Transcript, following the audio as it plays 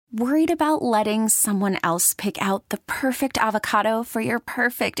Worried about letting someone else pick out the perfect avocado for your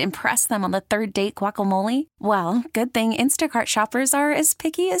perfect impress them on the third date guacamole? Well, good thing Instacart shoppers are as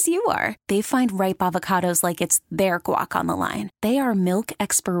picky as you are. They find ripe avocados like it's their guac on the line. They are milk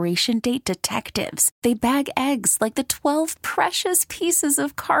expiration date detectives. They bag eggs like the 12 precious pieces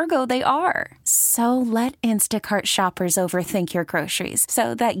of cargo they are. So let Instacart shoppers overthink your groceries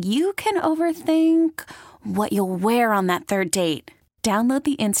so that you can overthink what you'll wear on that third date. Download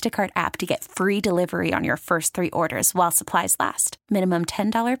the Instacart app to get free delivery on your first 3 orders while supplies last. Minimum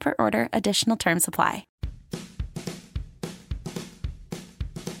 $10 per order. Additional terms apply.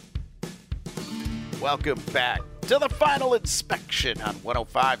 Welcome back to the Final Inspection on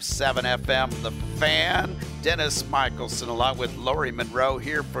 105.7 FM, The Fan. Dennis Michelson along with Lori Monroe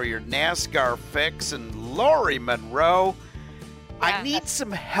here for your NASCAR fix. And Lori Monroe, I need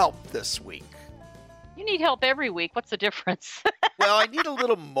some help this week. You need help every week. What's the difference? Well, I need a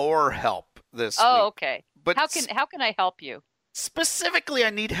little more help this week. Oh, okay. But how can I help you? Specifically,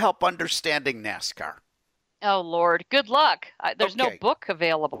 I need help understanding NASCAR. Oh, Lord. Good luck. There's no book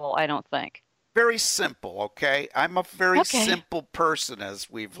available, I don't think. Very simple, okay? I'm a very simple person, as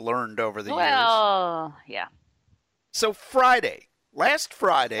we've learned over the years. Well, yeah. So last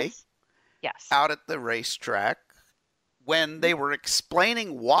Friday, yes, out at the racetrack, when they were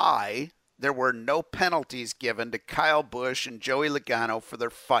explaining why there were no penalties given to Kyle Busch and Joey Logano for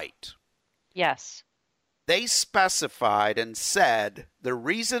their fight. Yes. They specified and said the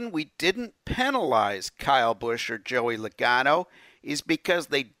reason we didn't penalize Kyle Busch or Joey Logano is because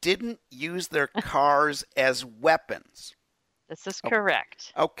they didn't use their cars as weapons. This is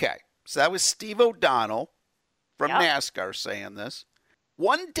correct. Okay. So that was Steve O'Donnell from NASCAR saying this.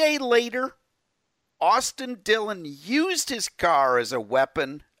 One day later, Austin Dillon used his car as a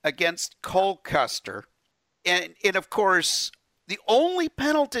weapon against Cole Custer. And of course, the only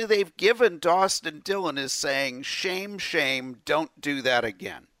penalty they've given to Austin Dillon is saying, shame, shame, don't do that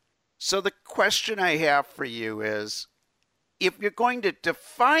again. So the question I have for you is, if you're going to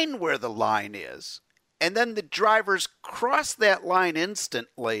define where the line is, and then the drivers cross that line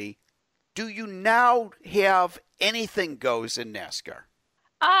instantly, do you now have anything goes in NASCAR?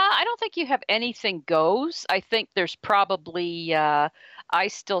 I don't think you have anything goes. I think there's probably, I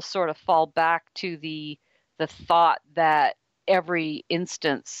still sort of fall back to the thought that every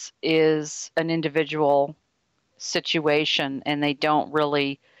instance is an individual situation and they don't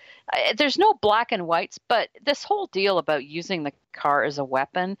really, there's no black and whites, but this whole deal about using the car as a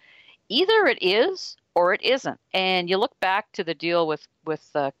weapon, either it is or it isn't. And you look back to the deal with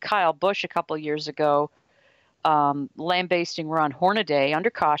Kyle Busch a couple of years ago, lambasting Ron Hornaday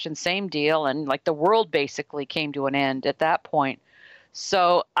under caution, same deal, and like the world basically came to an end at that point.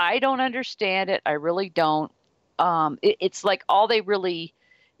 So I don't understand it. I really don't. It's like all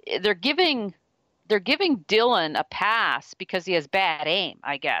they're giving Dillon a pass because he has bad aim,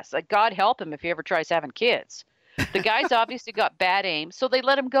 I guess. Like, God help him if he ever tries having kids. The guy's obviously got bad aim, so they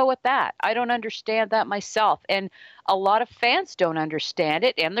let him go with that. I don't understand that myself. And a lot of fans don't understand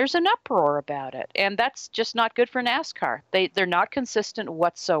it, and there's an uproar about it. And that's just not good for NASCAR. They're not consistent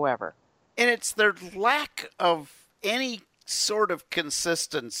whatsoever. And it's their lack of any sort of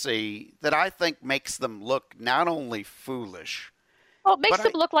consistency that I think makes them look not only foolish. Well, it makes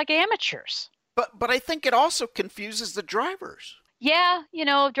them look like amateurs. But I think it also confuses the drivers. Yeah,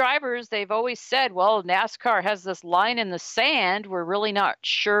 drivers, they've always said, well, NASCAR has this line in the sand. We're really not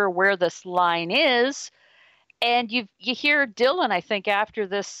sure where this line is. And you hear Dillon, I think, after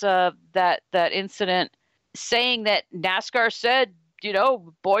this that incident, saying that NASCAR said,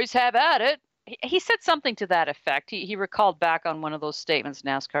 boys have at it. He said something to that effect. He recalled back on one of those statements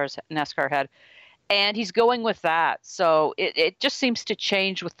NASCAR had. And he's going with that. So it just seems to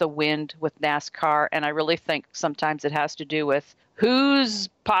change with the wind with NASCAR. And I really think sometimes it has to do with who's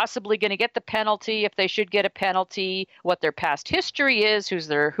possibly going to get the penalty, if they should get a penalty, what their past history is,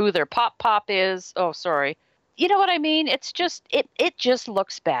 who their pop is. Oh, sorry. You know what I mean? It's just, it just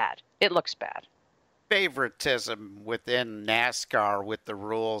looks bad. It looks bad. Favoritism within NASCAR with the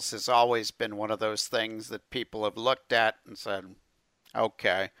rules has always been one of those things that people have looked at and said,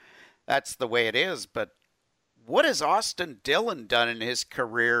 okay, that's the way it is. But what has Austin Dillon done in his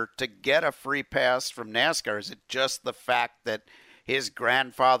career to get a free pass from NASCAR? Is it just the fact that his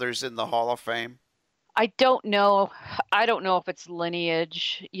grandfather's in the Hall of Fame? I don't know. I don't know if it's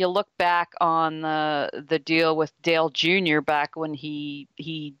lineage. You look back on the deal with Dale Jr. back when he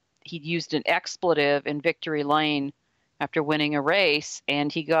used an expletive in Victory Lane after winning a race,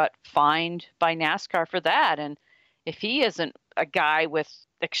 and he got fined by NASCAR for that. And if he isn't a guy with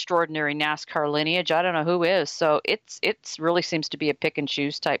extraordinary NASCAR lineage. I don't know who is. So it's really seems to be a pick and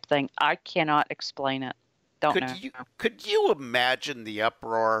choose type thing. I cannot explain it. Don't know. Could you imagine the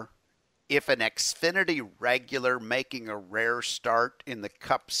uproar if an Xfinity regular making a rare start in the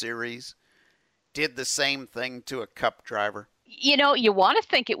Cup Series did the same thing to a Cup driver? You know, you want to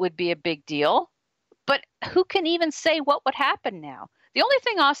think it would be a big deal, but who can even say what would happen now? The only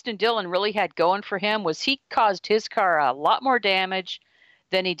thing Austin Dillon really had going for him was he caused his car a lot more damage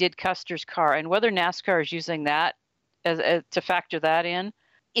than he did Custer's car. And whether NASCAR is using that as to factor that in,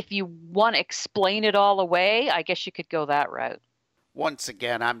 if you want to explain it all away, I guess you could go that route. Once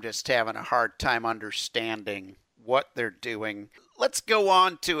again, I'm just having a hard time understanding what they're doing. Let's go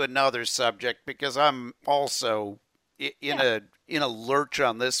on to another subject because I'm also in a lurch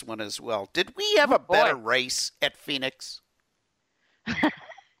on this one as well. Did we have a better race at Phoenix?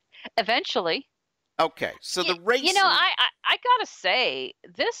 Eventually. Okay, so the race. You know, I gotta say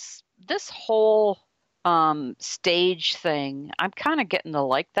this whole stage thing, I'm kind of getting to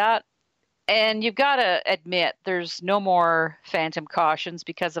like that. And you've got to admit, there's no more phantom cautions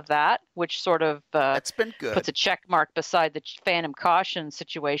because of that, which sort of that's been good. Puts a check mark beside the phantom caution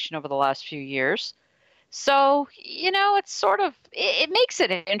situation over the last few years. So, you know, it's sort of, it makes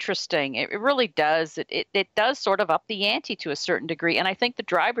it interesting. It really does. It does sort of up the ante to a certain degree. And I think the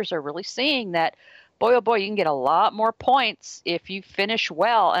drivers are really seeing that, boy, oh boy, you can get a lot more points if you finish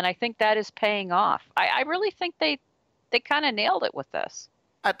well. And I think that is paying off. I really think they kind of nailed it with this.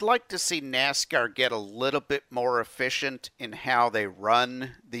 I'd like to see NASCAR get a little bit more efficient in how they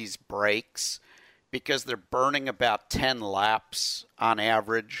run these breaks because they're burning about 10 laps on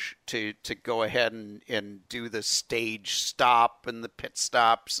average to go ahead and do the stage stop and the pit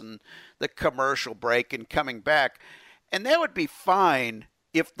stops and the commercial break and coming back. And that would be fine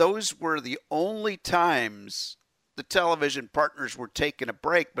if those were the only times the television partners were taking a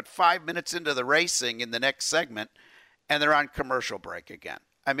break, but 5 minutes into the racing in the next segment, and they're on commercial break again.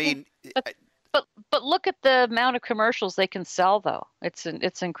 I mean, but look at the amount of commercials they can sell, though. It's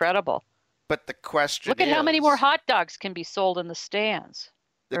incredible. But the question look at how many more hot dogs can be sold in the stands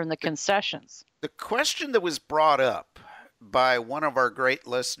or in the concessions. The question that was brought up by one of our great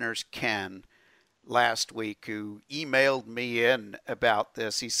listeners, Ken, last week, who emailed me in about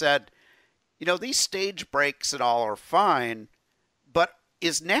this, he said, you know, these stage breaks and all are fine, but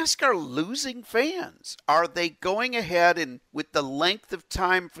is NASCAR losing fans? Are they going ahead and with the length of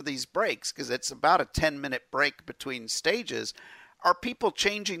time for these breaks, because it's about a 10-minute break between stages, are people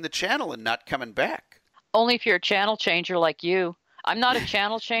changing the channel and not coming back? Only if you're a channel changer like you. I'm not a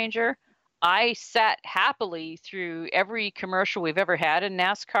channel changer. I sat happily through every commercial we've ever had in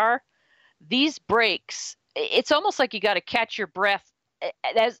NASCAR. These breaks, it's almost like you got to catch your breath.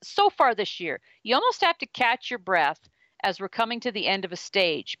 As so far this year, you almost have to catch your breath as we're coming to the end of a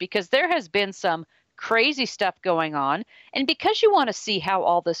stage, because there has been some crazy stuff going on. And because you want to see how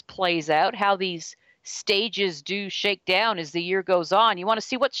all this plays out, how these stages do shake down as the year goes on, you want to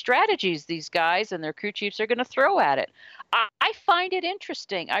see what strategies these guys and their crew chiefs are going to throw at it. I find it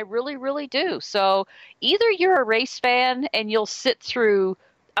interesting. I really, really do. So either you're a race fan and you'll sit through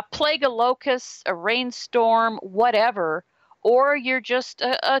a plague of locusts, a rainstorm, whatever, or you're just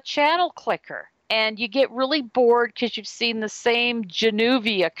a channel clicker. And you get really bored because you've seen the same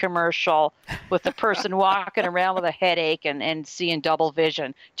Januvia commercial with the person walking around with a headache and seeing double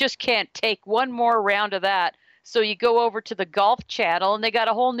vision. Just can't take one more round of that. So you go over to the Golf Channel and they got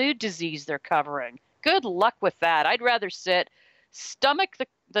a whole new disease they're covering. Good luck with that. I'd rather stomach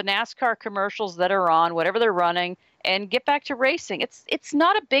the NASCAR commercials that are on, whatever they're running, and get back to racing. It's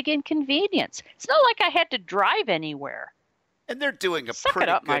not a big inconvenience. It's not like I had to drive anywhere. And they're doing a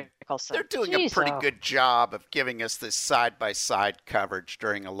pretty good job of giving us this side-by-side coverage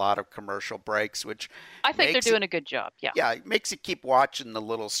during a lot of commercial breaks, which I think they're doing a good job. Yeah. Yeah, it makes you keep watching the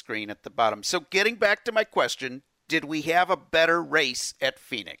little screen at the bottom. So getting back to my question, did we have a better race at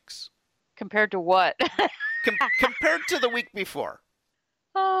Phoenix? Compared to what? Compared to the week before.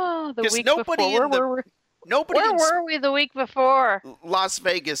 Oh, the week before. Where were we the week before? Las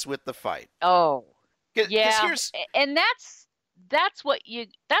Vegas with the fight. Oh. Yeah. And that's what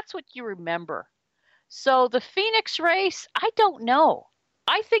you remember. So the Phoenix race, I don't know.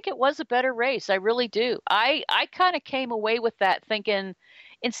 I think it was a better race. I really do. I kind of came away with that thinking,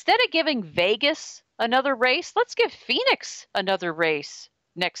 instead of giving Vegas another race, let's give Phoenix another race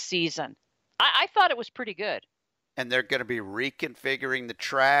next season. I thought it was pretty good. And they're going to be reconfiguring the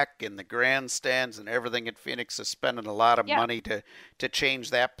track and the grandstands and everything at Phoenix is spending a lot of money to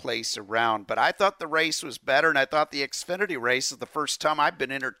change that place around. But I thought the race was better, and I thought the Xfinity race is the first time I've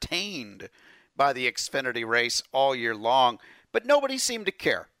been entertained by the Xfinity race all year long. but nobody seemed to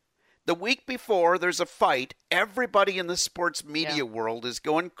care. The week before there's a fight, everybody in the sports media world is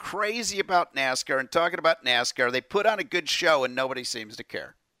going crazy about NASCAR and talking about NASCAR. They put on a good show and nobody seems to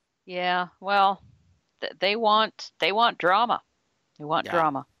care. Yeah, well, they want drama. They want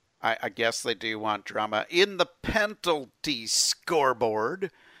drama. I guess they do want drama. In the penalty scoreboard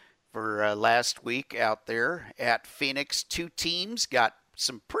for last week out there at Phoenix, 2 teams got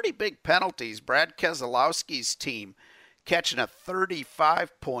some pretty big penalties. Brad Keselowski's team catching a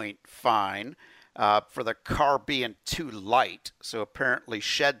 35-point fine for the car being too light, so apparently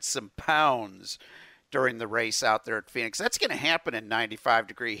shed some pounds during the race out there at Phoenix. That's going to happen in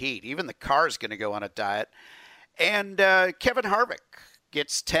 95-degree heat. Even the car is going to go on a diet. And Kevin Harvick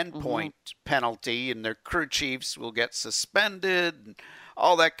gets 10-point penalty, and their crew chiefs will get suspended, and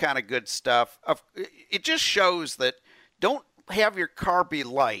all that kind of good stuff. It just shows that don't have your car be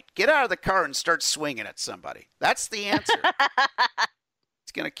light. Get out of the car and start swinging at somebody. That's the answer.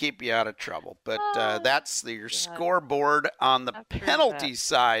 It's going to keep you out of trouble. But that's your scoreboard on the penalty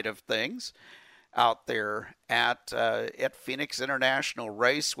side of things out there at Phoenix International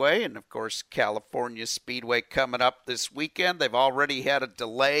Raceway. And, of course, California Speedway coming up this weekend. They've already had a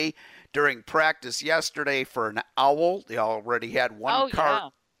delay during practice yesterday for an owl. They already had one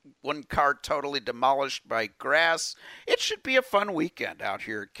car totally demolished by grass. It should be a fun weekend out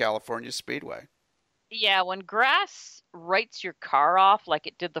here at California Speedway. Yeah, when grass writes your car off like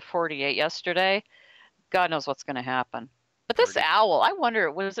it did the 48 yesterday, God knows what's going to happen. But this owl, I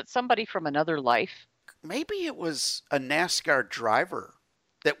wonder, was it somebody from another life? Maybe it was a NASCAR driver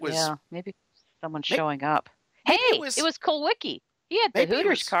that was... Yeah, maybe someone showing up. Hey, it was Kulwicki. He had the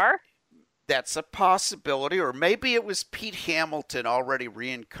Hooters car. That's a possibility. Or maybe it was Pete Hamilton already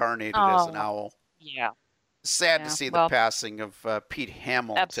reincarnated as an owl. Yeah. Sad to see the passing of Pete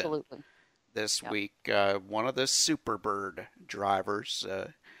Hamilton. Absolutely. This week. One of the Superbird drivers.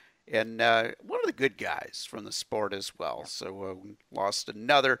 And one of the good guys from the sport as well. So lost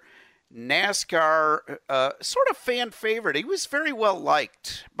another NASCAR sort of fan favorite. He was very well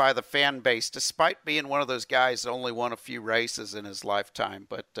liked by the fan base, despite being one of those guys that only won a few races in his lifetime.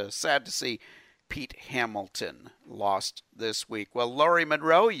 But sad to see Pete Hamilton lost this week. Well, Laurie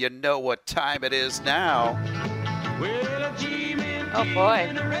Monroe, you know what time it is now. Oh, boy.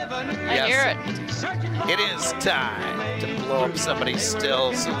 I hear it. It is time to blow up somebody's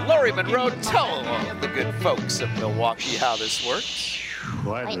stills. So Laurie Monroe, tell the good folks of Milwaukee how this works.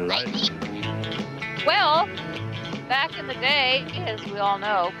 Well, back in the day, as we all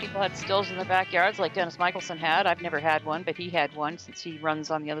know, people had stills in their backyards like Dennis Michelson had. I've never had one, but he had one since he runs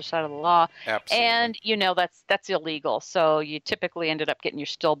on the other side of the law. Absolutely. And, that's illegal. So you typically ended up getting your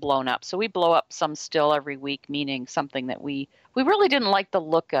still blown up. So we blow up some still every week, meaning something that we really didn't like the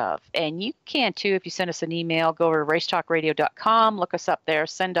look of. And you can, too, if you send us an email. Go over to racetalkradio.com, look us up there,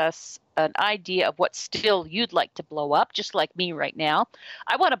 send us an idea of what still you'd like to blow up, just like me right now.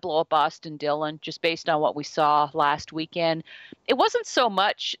 I want to blow up Austin Dillon just based on what we saw last weekend. It wasn't so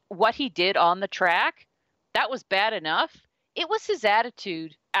much what he did on the track. That was bad enough. It was his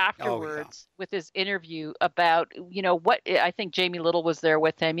attitude afterwards with his interview about, what I think Jamie Little was there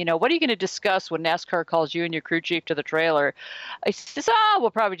with him. What are you going to discuss when NASCAR calls you and your crew chief to the trailer? He says, we'll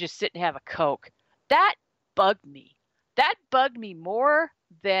probably just sit and have a Coke. That bugged me. That bugged me more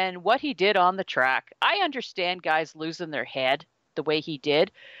than what he did on the track. I understand guys losing their head the way he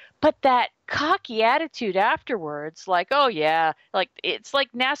did, but that cocky attitude afterwards, like, it's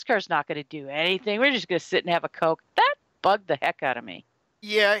like NASCAR's not going to do anything. We're just going to sit and have a Coke. That bugged the heck out of me.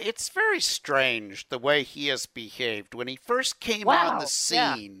 Yeah, it's very strange the way he has behaved. When he first came on the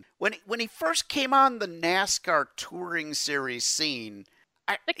scene, when he first came on the NASCAR Touring Series scene,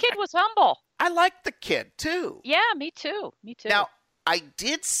 the kid was humble. I liked the kid, too. Yeah, me too. Now, I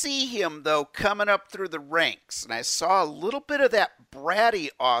did see him, though, coming up through the ranks, and I saw a little bit of that bratty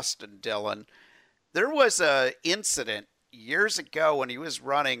Austin Dillon. There was an incident years ago when he was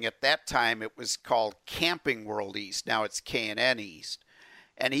running. At that time, it was called Camping World East. Now it's K&N East.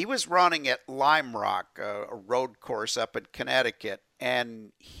 And he was running at Lime Rock, a road course up in Connecticut,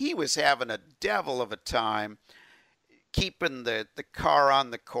 and he was having a devil of a time keeping the car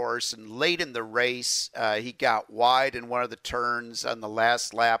on the course. And late in the race, he got wide in one of the turns on the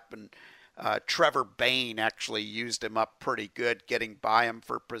last lap, and Trevor Bayne actually used him up pretty good, getting by him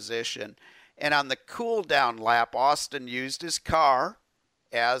for position. And on the cool-down lap, Austin used his car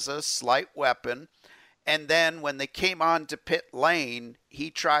as a slight weapon. And then when they came on to pit lane, he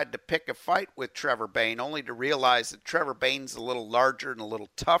tried to pick a fight with Trevor Bayne, only to realize that Trevor Bayne's a little larger and a little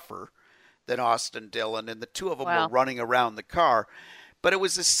tougher than Austin Dillon, and the two of them were running around the car. But it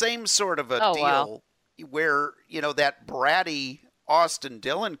was the same sort of a deal where, that bratty Austin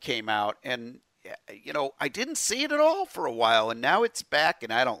Dillon came out, and, I didn't see it at all for a while, and now it's back,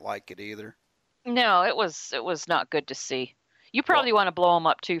 and I don't like it either. No, it was not good to see. You probably want to blow him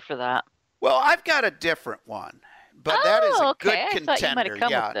up too for that. Well, I've got a different one, but that is a good contender. I thought you might have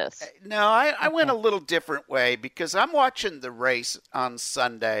come with this. No, I went a little different way because I'm watching the race on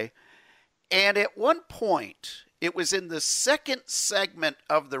Sunday, and at one point, it was in the second segment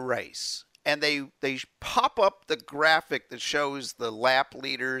of the race, and they pop up the graphic that shows the lap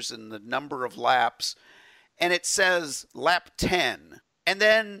leaders and the number of laps, and it says lap 10. And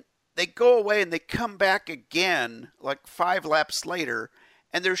then they go away and they come back again like 5 laps later,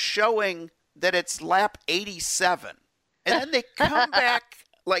 and they're showing that it's lap 87. And then they come back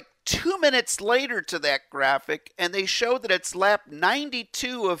like 2 minutes later to that graphic, and they show that it's lap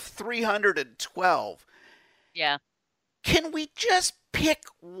 92 of 312. Yeah. Can we just pick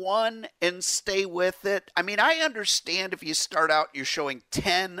one and stay with it? I mean, I understand if you start out, you're showing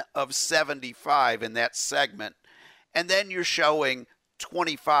 10 of 75 in that segment, and then you're showing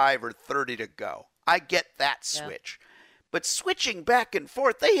 25 or 30 to go. I get that switch. But switching back and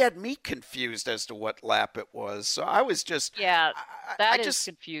forth, they had me confused as to what lap it was. So I was just... Yeah, that is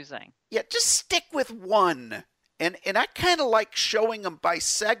confusing. Yeah, just stick with one. And I kind of like showing them by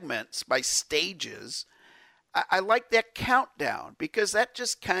segments, by stages. I like that countdown because that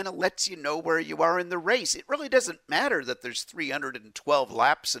just kind of lets you know where you are in the race. It really doesn't matter that there's 312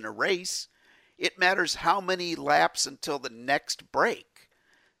 laps in a race. It matters how many laps until the next break.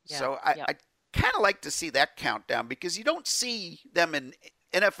 Yeah, so I kind of like to see that countdown because you don't see them in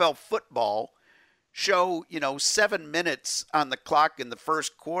NFL football show, 7 minutes on the clock in the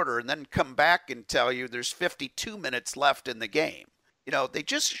first quarter and then come back and tell you there's 52 minutes left in the game. They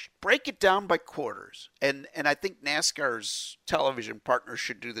just break it down by quarters. And I think NASCAR's television partners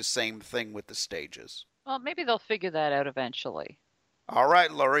should do the same thing with the stages. Well, maybe they'll figure that out eventually. All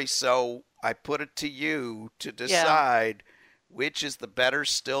right, Lori. So I put it to you to decide which is the better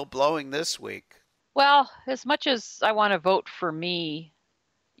still blowing this week. Well, as much as I want to vote for me,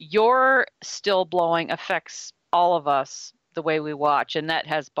 your still blowing affects all of us the way we watch. And that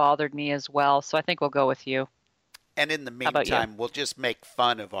has bothered me as well. So I think we'll go with you. And in the meantime, we'll just make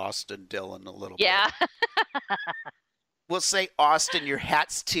fun of Austin Dillon a little bit. Yeah. We'll say, Austin, your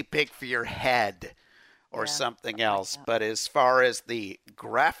hat's too big for your head or something else. Like but as far as the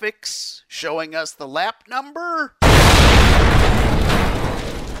graphics showing us the lap number,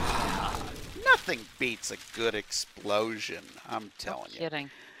 nothing beats a good explosion, I'm telling you.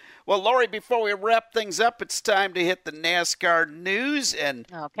 Kidding. Well, Lori, before we wrap things up, it's time to hit the NASCAR news. And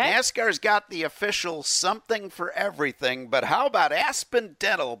NASCAR's got the official something for everything. But how about Aspen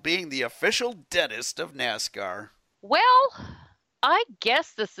Dental being the official dentist of NASCAR? Well, I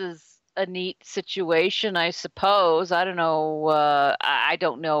guess this is a neat situation, I suppose. I don't know. I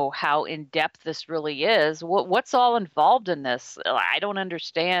don't know how in-depth this really is. What's all involved in this? I don't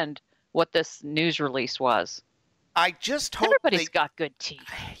understand what this news release was. I just hope everybody's got good teeth.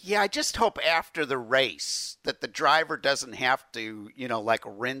 Yeah, I just hope after the race that the driver doesn't have to, like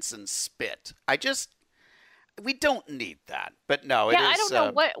rinse and spit. We don't need that. But no, it is. I don't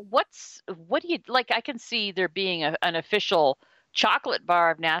know what do you like? I can see there being an official chocolate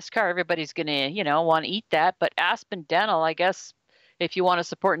bar of NASCAR. Everybody's gonna, want to eat that. But Aspen Dental, I guess, if you want to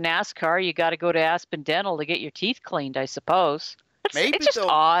support NASCAR, you got to go to Aspen Dental to get your teeth cleaned, I suppose. It's just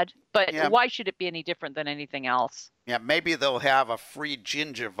odd, but why should it be any different than anything else? Yeah, maybe they'll have a free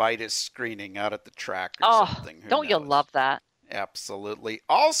gingivitis screening out at the track or something. Don't you love that? Absolutely.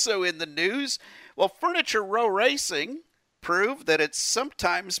 Also in the news, Furniture Row Racing proved that it's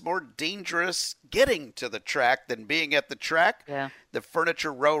sometimes more dangerous getting to the track than being at the track. Yeah. The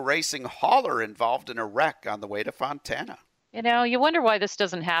Furniture Row Racing hauler involved in a wreck on the way to Fontana. You wonder why this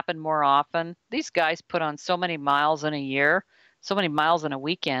doesn't happen more often. These guys put on so many miles in a year. So many miles in a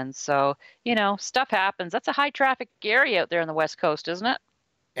weekend. So, stuff happens. That's a high traffic area out there on the West Coast, isn't it?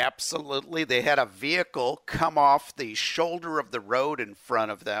 Absolutely. They had a vehicle come off the shoulder of the road in front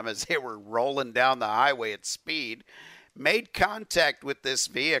of them as they were rolling down the highway at speed, made contact with this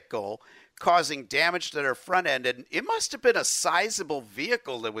vehicle, causing damage to their front end. And it must have been a sizable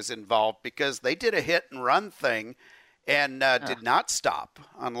vehicle that was involved because they did a hit and run thing and did not stop,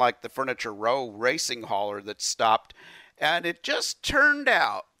 unlike the Furniture Row Racing hauler that stopped. And it just turned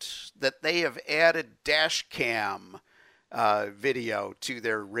out that they have added dash cam video to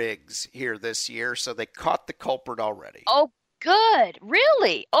their rigs here this year, so they caught the culprit already. Oh, good.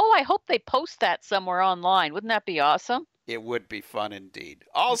 Really? Oh, I hope they post that somewhere online. Wouldn't that be awesome? It would be fun indeed.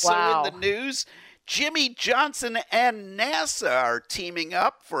 Also in the news, Jimmy Johnson and NASA are teaming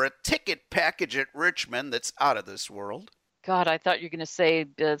up for a ticket package at Richmond that's out of this world. God, I thought you were going to say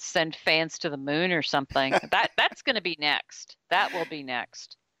send fans to the moon or something. That's going to be next. That will be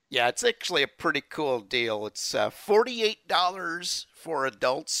next. Yeah, it's actually a pretty cool deal. It's $48 for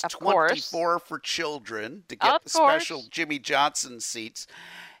adults, $24 for children to get the special Jimmy Johnson seats.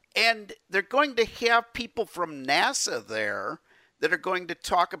 And they're going to have people from NASA there that are going to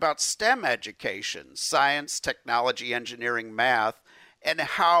talk about STEM education, science, technology, engineering, math, and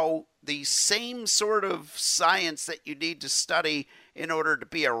how the same sort of science that you need to study in order to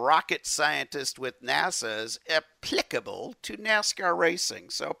be a rocket scientist with NASA is applicable to NASCAR racing.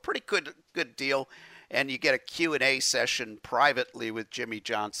 So pretty good deal. And you get a Q&A session privately with Jimmy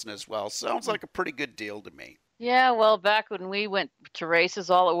Johnson as well. Sounds like a pretty good deal to me. Yeah, well, back when we went to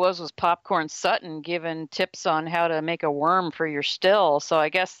races, all it was Popcorn Sutton giving tips on how to make a worm for your still. So I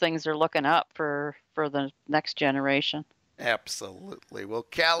guess things are looking up for the next generation. Absolutely. Well,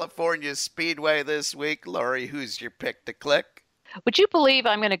 California Speedway this week. Lori, who's your pick to click? Would you believe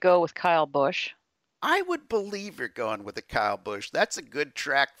I'm going to go with Kyle Busch? I would believe you're going with the Kyle Busch. That's a good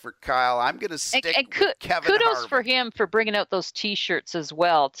track for Kyle. I'm going to stick with Kevin kudos Harvick. for him for bringing out those T-shirts as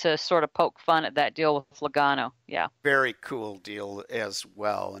well to sort of poke fun at that deal with Logano. Yeah. Very cool deal as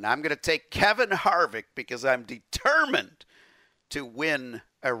well. And I'm going to take Kevin Harvick because I'm determined to win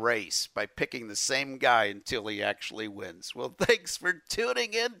a race by picking the same guy until he actually wins. Well, thanks for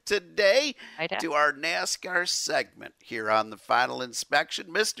tuning in today to our NASCAR segment here on The Final Inspection.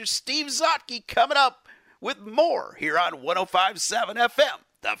 Mr. Steve Zotke coming up with more here on 105.7 FM,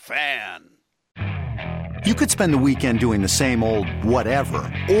 The Fan. You could spend the weekend doing the same old whatever,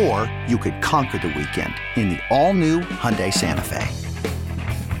 or you could conquer the weekend in the all-new Hyundai Santa Fe.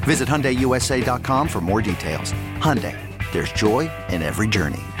 Visit HyundaiUSA.com for more details. Hyundai. There's joy in every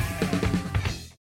journey.